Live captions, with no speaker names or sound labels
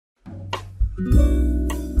Hey,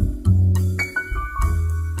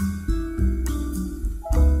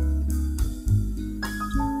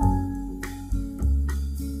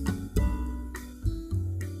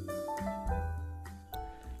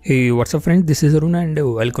 what's up friends, this is Arun and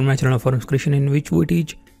welcome to my channel of arunzCreation, in which we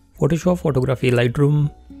teach Photoshop, photography,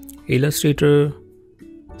 Lightroom, Illustrator,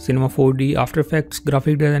 Cinema 4D, After Effects,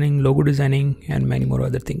 graphic designing, logo designing and many more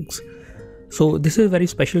other things. So this is a very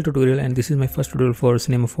special tutorial and this is my first tutorial for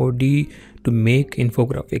Cinema 4D to make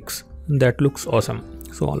infographics. That looks awesome,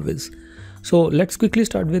 so always. So let's quickly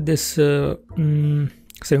start with this Cinema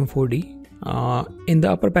 4D. In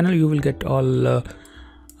the upper panel you will get all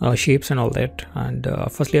shapes and all that, and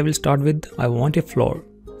firstly I will start with I want a floor,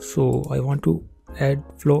 so I want to add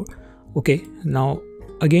floor. Okay, now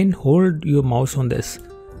again hold your mouse on this,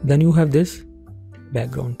 then you have this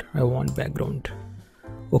background. I want background.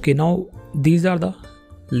 Okay, now these are the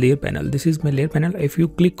layer panel. This is my layer panel. If you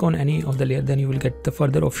click on any of the layer, then you will get the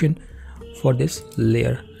further option for this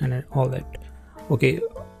layer and all that. Okay,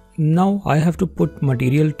 now I have to put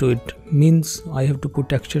material to it, means I have to put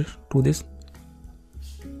texture to this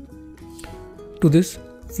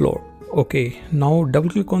floor. Okay, now double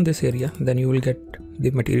click on this area, then you will get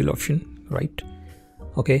the material option, right?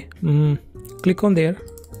 Okay, click on there,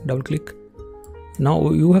 double click.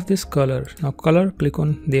 Now you have this color. Now color, click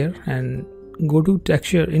on there and go to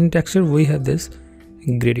texture. In texture we have this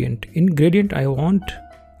gradient. In gradient I want,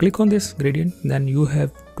 click on this gradient, then you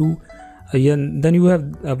have to then you have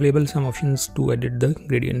available some options to edit the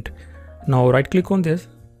gradient. Now right click on this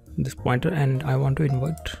pointer and I want to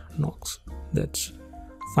invert Knox. That's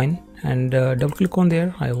fine, and double click on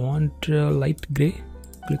there. I want light gray,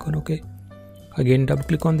 click on OK. Again double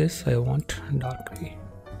click on this, I want dark gray.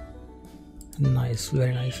 Nice,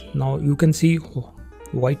 very nice. Now you can see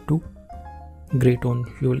white to gray tone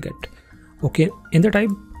you will get. Okay, in the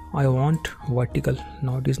type I want vertical.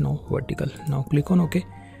 Now it is now vertical. Now click on OK.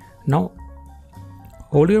 Now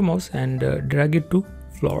hold your mouse and drag it to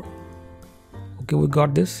floor. Okay, we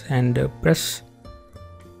got this, and press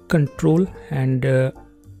Control and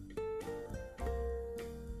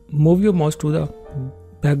move your mouse to the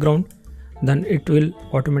background, then it will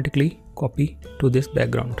automatically copy to this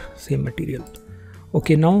background, same material.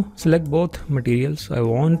 Okay, now select both materials. I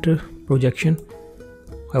want projection,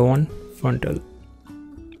 I want frontal.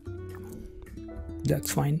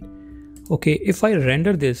 That's fine. Okay, if I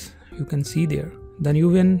render this, you can see there, then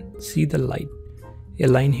you can see the light, a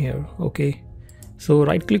line here. Okay, so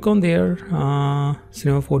right click on there,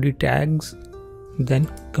 Cinema 4D tags, then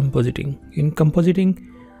compositing. In compositing,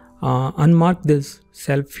 unmark this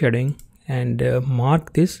self shading and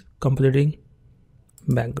mark this compositing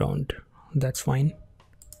background. That's fine.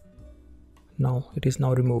 Now it is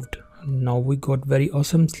now removed. Now we got very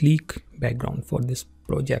awesome sleek background for this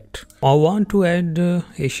project. I want to add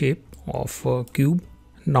a shape of a cube.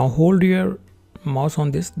 Now hold your mouse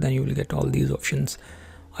on this, then you will get all these options.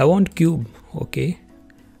 I want cube. Okay,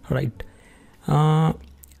 right.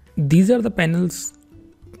 These are the panels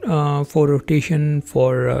for rotation,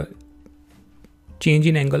 for change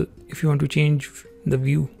in angle. If you want to change the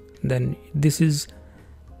view, then this is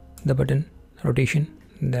the button, rotation.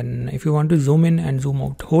 Then if you want to zoom in and zoom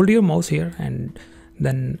out, hold your mouse here and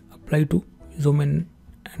then apply to zoom in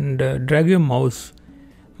and drag your mouse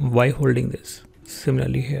while holding this.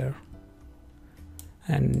 Similarly here,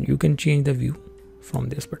 and you can change the view from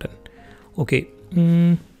this button. Okay,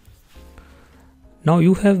 now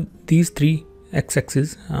you have these three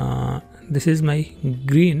x-axis. This is my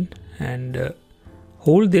green, and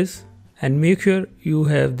hold this and make sure you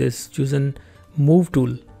have this chosen move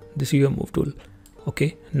tool. This is your move tool.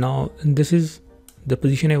 Okay, now this is the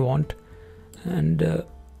position I want, and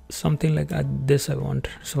something like this I want.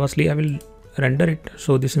 So firstly I will render it,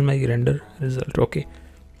 so this is my render result. Okay,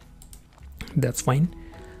 that's fine.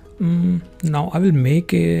 Now I will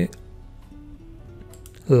make a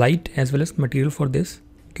light as well as material for this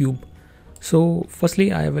cube. So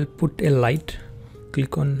firstly I will put a light.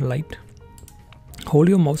 Click on light, hold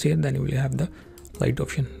your mouse here, then you will have the light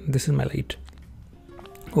option. This is my light.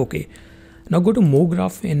 Okay, now go to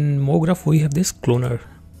MoGraph. In MoGraph we have this cloner.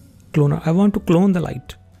 I want to clone the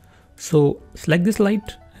light, so select this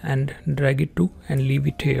light and drag it to and leave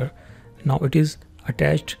it here. Now it is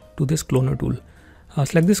attached to this cloner tool.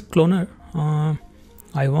 Select this cloner.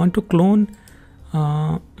 I want to clone,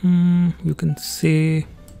 you can say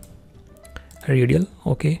radial.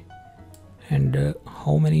 Okay, and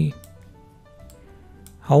how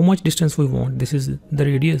much distance we want. This is the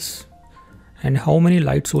radius, and how many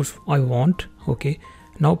light source I want. Okay,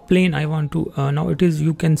 now plane I want to now it is,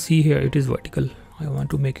 you can see here it is vertical. I want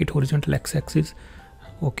to make it horizontal x-axis.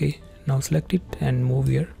 Okay, now select it and move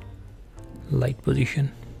here, light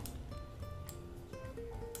position.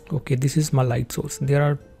 Okay, this is my light source. There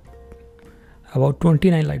are about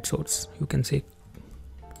 29 light source, you can say,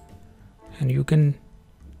 and you can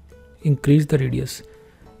increase the radius.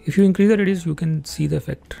 If you increase the radius, you can see the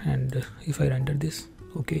effect. And if I render this,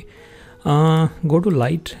 okay, go to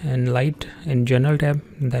light and general tab,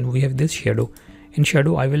 then we have this shadow. In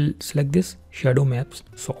shadow, I will select this shadow maps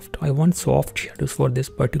soft. I want soft shadows for this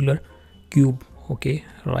particular cube. Okay,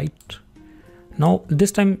 right. Now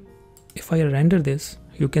this time, if I render this,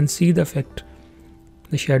 you can see the effect,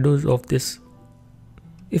 the shadows of this.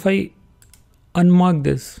 If I unmark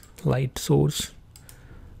this light source,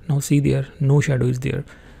 now see there, no shadow is there.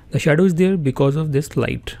 The shadow is there because of this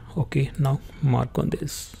light. Okay, now mark on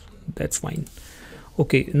this, that's fine.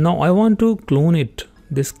 Okay, now I want to clone it,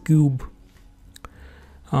 this cube.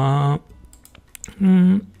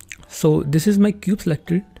 So this is my cube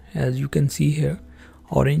selected, as you can see here,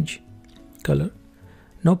 orange color.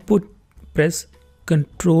 Now press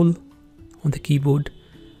Control on the keyboard,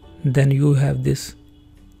 then you have this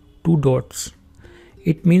 2 dots.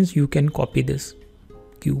 It means you can copy this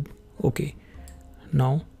cube. Okay,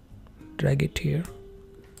 now drag it here,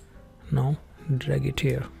 now drag it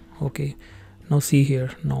here. Okay, now see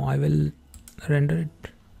here, now I will render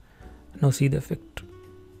it. Now see the effect.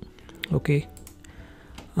 Okay,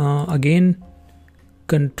 again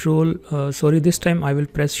control, sorry, this time I will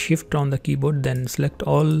press shift on the keyboard, then select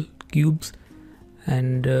all cubes,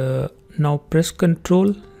 and now press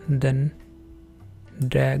control, then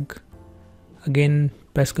drag, again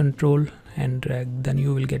press control and drag, then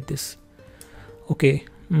you will get this. Okay,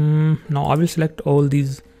 now I will select all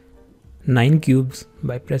these 9 cubes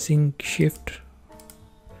by pressing shift,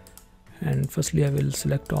 and firstly I will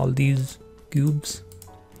select all these cubes.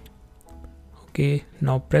 Okay,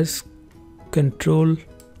 now press control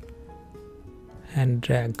and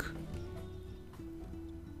drag.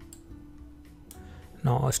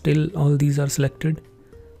 Now still all these are selected,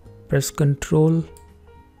 press control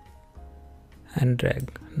and drag.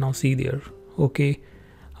 Now see there. Okay,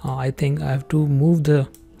 I think I have to move the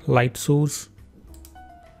light source.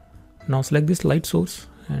 Now select this light source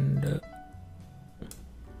and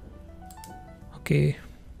okay,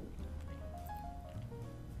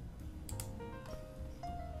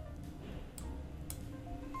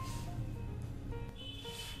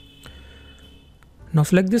 now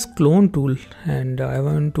select this clone tool, and I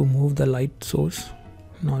want to move the light source.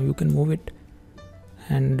 Now you can move it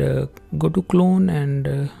and go to clone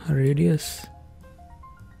and radius.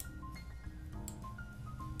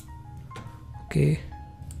 Okay,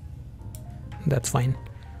 that's fine.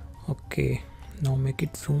 Okay, now make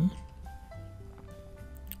it zoom.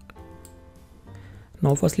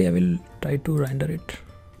 Now firstly I will try to render it.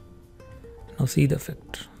 Now see the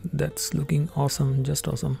effect. That's looking awesome, just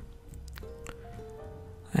awesome.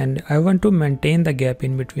 And I want to maintain the gap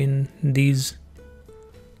in between these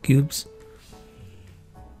cubes.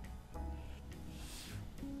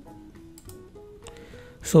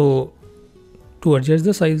 So to adjust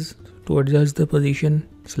the size, to adjust the position,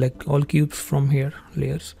 select all cubes from here,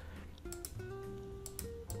 layers.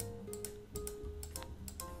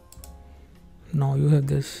 Now you have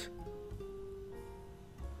this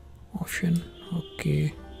option.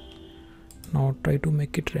 Okay, now try to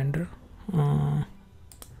make it render.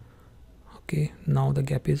 Okay, now the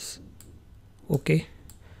gap is okay.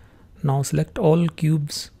 Now select all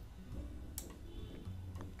cubes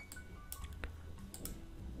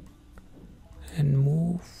and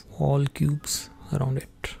move all cubes around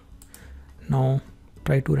it. Now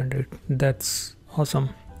try to render it. That's awesome.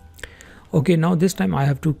 Okay, now this time I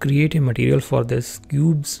have to create a material for this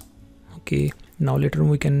cubes. Okay, now later on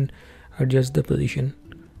we can adjust the position.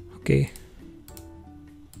 Okay,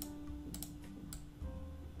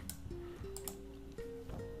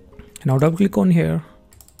 now double click on here.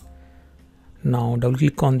 Now double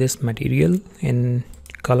click on this material in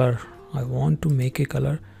color. I want to make a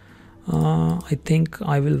color. I think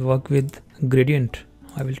I will work with gradient.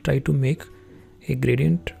 I will try to make a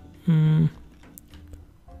gradient.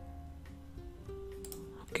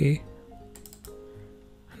 Okay,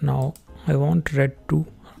 now I want red to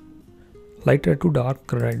light red to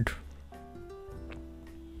dark red.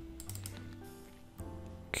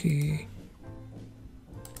 Okay,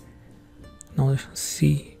 now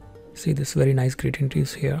see this very nice gradient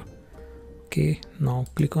is here. Okay, now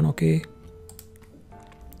click on OK.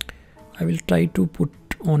 I will try to put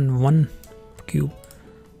on one cube.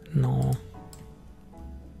 Now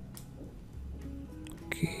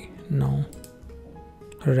okay, now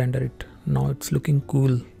render it. Now it's looking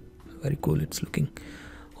cool, very cool it's looking.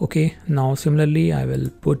 Okay, now similarly I will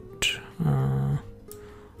put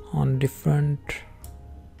on different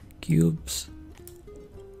cubes.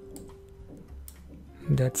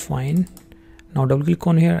 That's fine. Now double click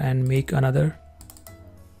on here and make another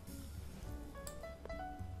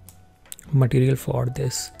material for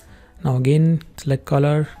this. Now again select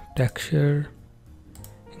color, texture,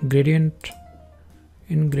 gradient.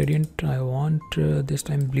 In gradient I want this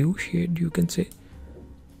time blue shade, you can say.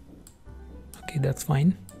 Okay, that's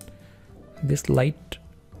fine. This light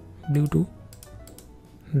blue to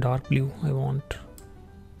dark blue I want.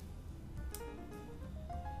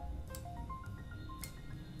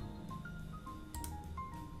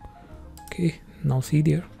 Okay, now see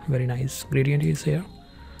there, very nice gradient is here.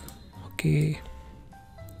 Okay,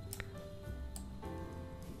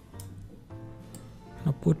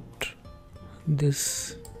 now put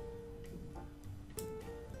this.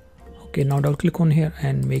 Okay, now double click on here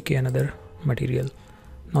and make another material.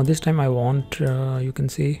 Now this time I want you can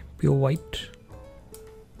say pure white.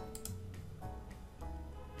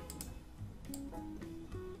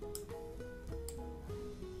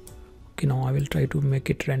 Okay, now I will try to make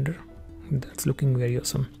it render. That's looking very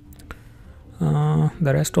awesome.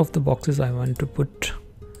 The rest of the boxes I want to put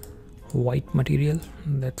white material.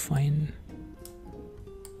 That's fine.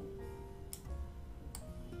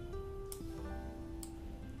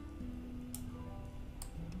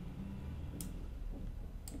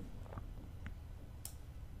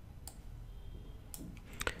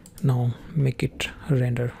 Now make it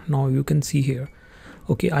render. Now you can see here.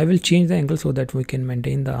 Okay, I will change the angle so that we can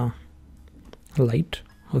maintain the light.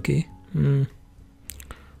 Okay,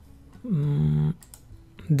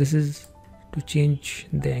 this is to change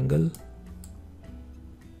the angle.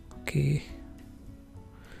 Okay,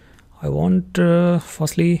 I want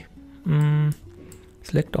firstly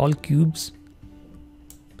select all cubes.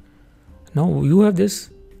 Now you have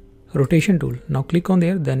this rotation tool. Now click on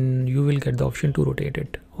there, then you will get the option to rotate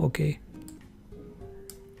it. Okay,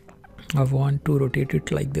 I want to rotate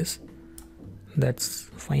it like this. That's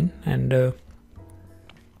fine. And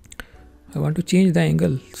I want to change the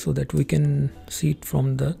angle so that we can see it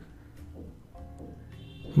from the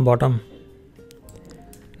bottom.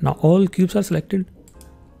 Now all cubes are selected.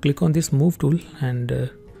 Click on this move tool and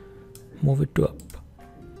move it to up.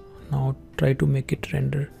 Now try to make it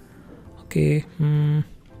render. Okay,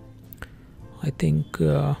 I think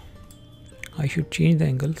I should change the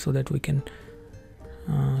angle so that we can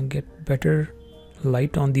get better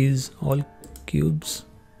light on these all cubes.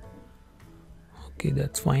 Okay,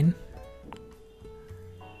 that's fine.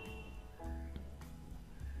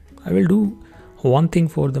 I will do one thing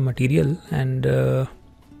for the material and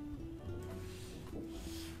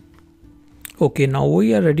okay, now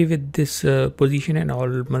we are ready with this position and all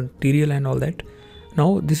material and all that.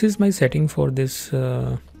 Now this is my setting for this.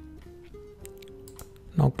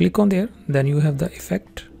 Now click on there, then you have the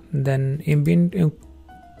effect, then ambient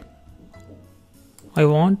I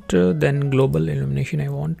want, then global illumination I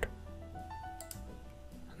want.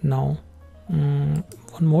 Now one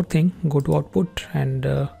more thing, go to output and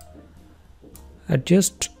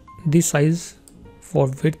adjust the size for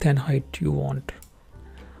width and height you want.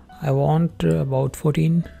 I want about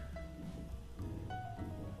 14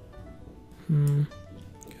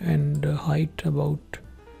 and height about,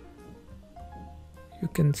 you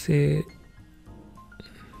can say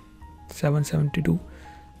 772.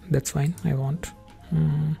 That's fine. I want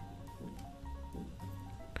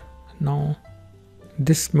now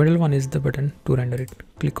this middle one is the button to render it.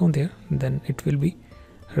 Click on there, then it will be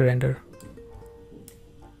render.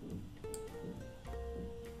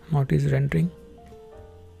 Now it is rendering.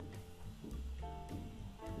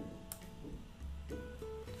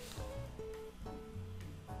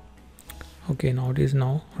 Okay, now it is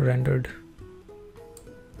now rendered.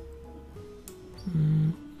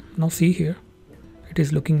 Now see here, it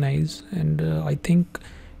is looking nice, and I think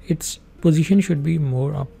its position should be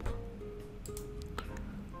more up.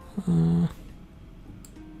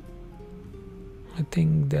 I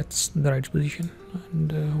think that's the right position,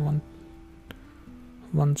 and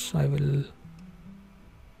once I will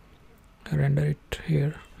render it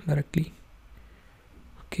here directly.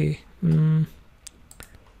 Okay,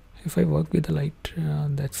 if I work with the light,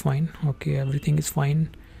 that's fine. Okay, everything is fine,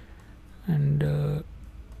 and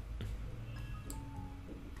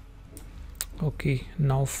okay,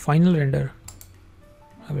 now final render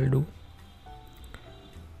I will do.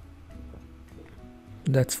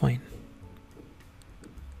 That's fine.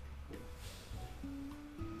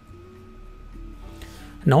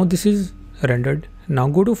 Now this is rendered. Now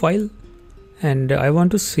go to file, and I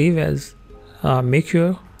want to save as, make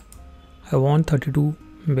sure I want 32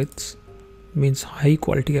 bits. means high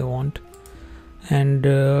quality I want, and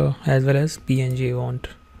as well as PNG I want.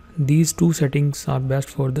 These two settings are best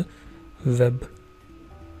for the web.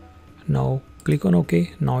 Now click on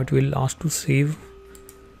OK. Now it will ask to save,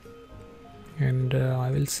 and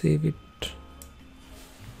I will save it.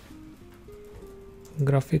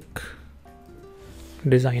 Graphic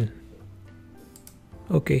design.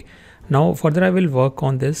 Okay, now further I will work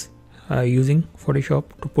on this using Photoshop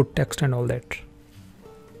to put text and all that.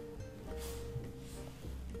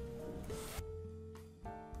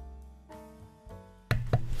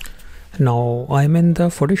 Now I'm in the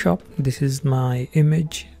Photoshop. This is my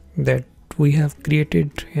image that we have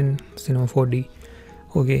created in C4D.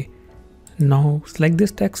 Okay, now select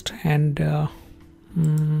this text and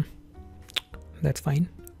that's fine.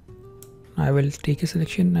 I will take a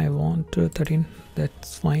selection. I want 13.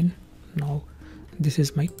 That's fine. Now this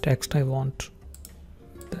is my text I want.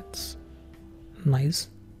 That's nice.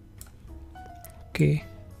 Okay,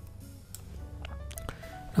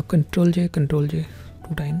 now Control J 2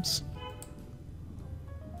 times.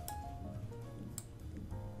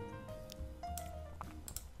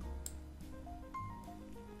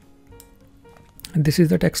 And this is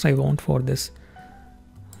the text I want for this.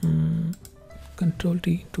 Control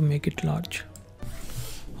T to make it large.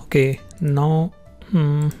 Okay, now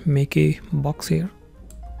make a box here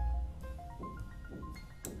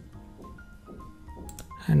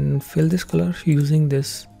and fill this color using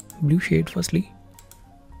this blue shade firstly.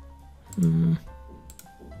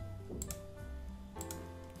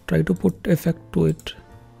 Try to put effect to it.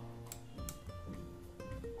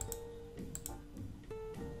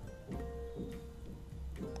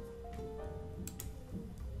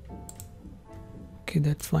 Okay,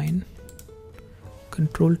 that's fine.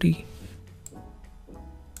 Control T.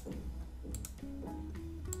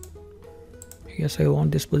 Yes, I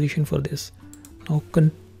want this position for this. Now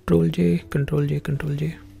Control J, Control J, Control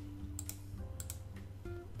J.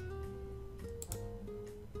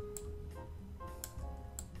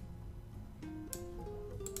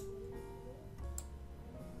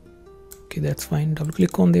 Okay, that's fine. Double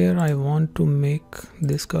click on there. I want to make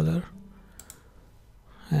this color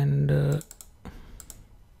and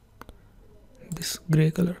this gray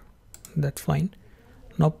color. That's fine.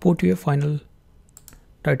 Now put your final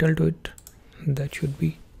title to it. That should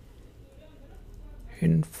be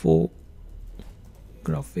Infographic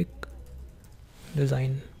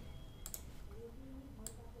design.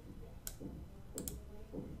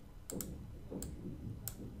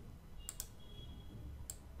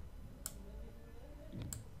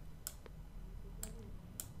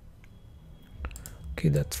 Okay,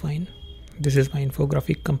 that's fine. This is my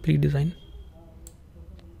infographic complete design.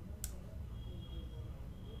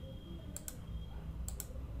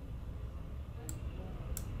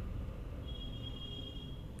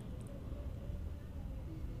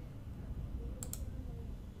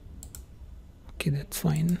 Okay, that's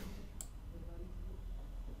fine.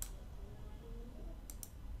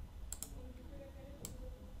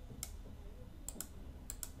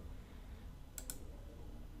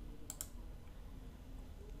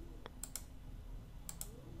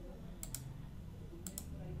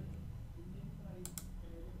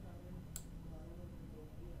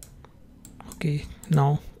 Okay,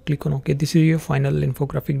 now click on OK. This is your final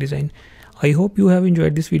infographic design. I hope you have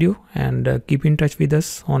enjoyed this video, and keep in touch with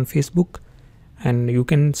us on Facebook, and you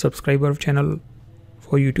can subscribe our channel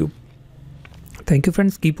for YouTube. Thank you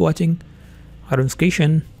friends, keep watching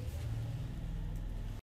arunzCreation.